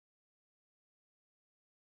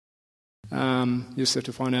You just have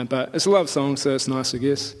to find out. But it's a love song, so it's nice, I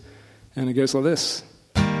guess. And it goes like this.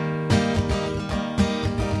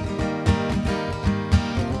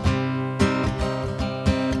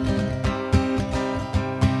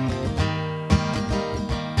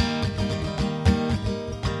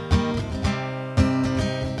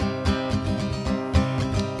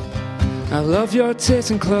 I love your taste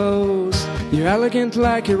in clothes. You're elegant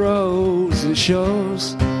like a rose. It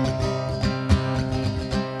shows.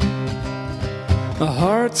 A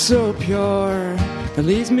heart so pure that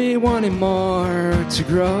leaves me wanting more to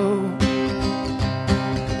grow.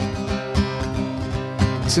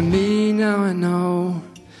 To me now I know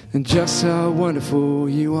just how wonderful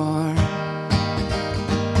you are.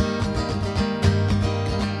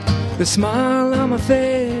 The smile on my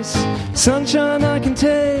face, sunshine I can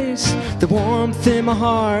taste, the warmth in my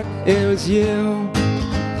heart, it was you.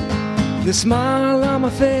 The smile on my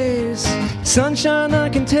face, sunshine I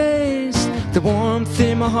can taste, the warmth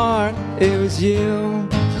in my heart, it was you.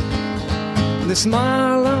 The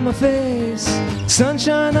smile on my face,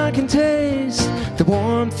 sunshine I can taste, the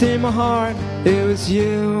warmth in my heart, it was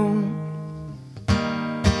you.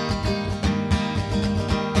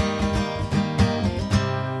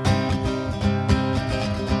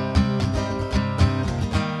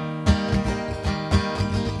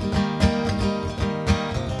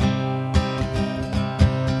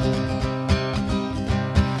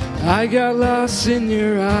 I got lost in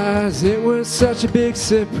your eyes, it was such a big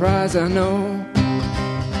surprise, I know.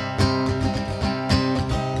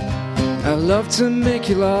 I love to make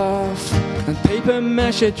you laugh, and paper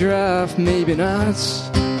mache draft, maybe not.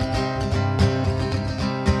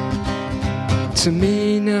 To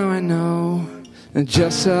me now I know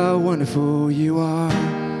just how wonderful you are.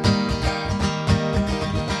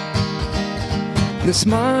 The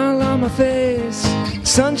smile on my face,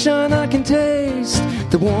 sunshine I can taste,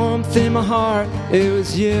 the warmth in my heart, it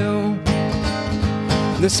was you.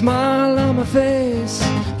 The smile on my face,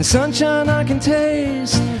 the sunshine I can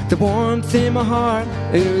taste, the warmth in my heart,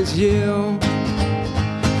 it was you.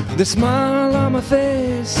 The smile on my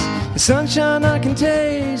face, the sunshine I can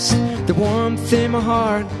taste, the warmth in my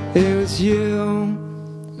heart, it was you.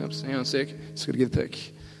 Oops, hang on a sec, just gotta get the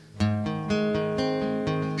pick.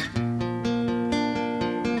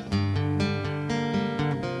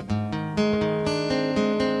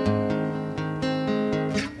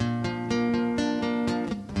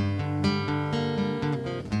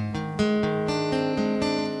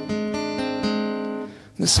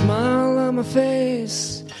 The smile on my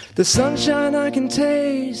face, the sunshine I can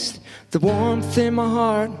taste, the warmth in my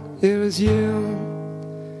heart, it was you.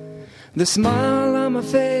 The smile on my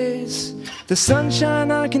face, the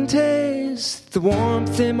sunshine I can taste, the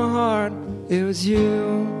warmth in my heart, it was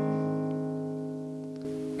you.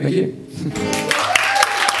 Thank you.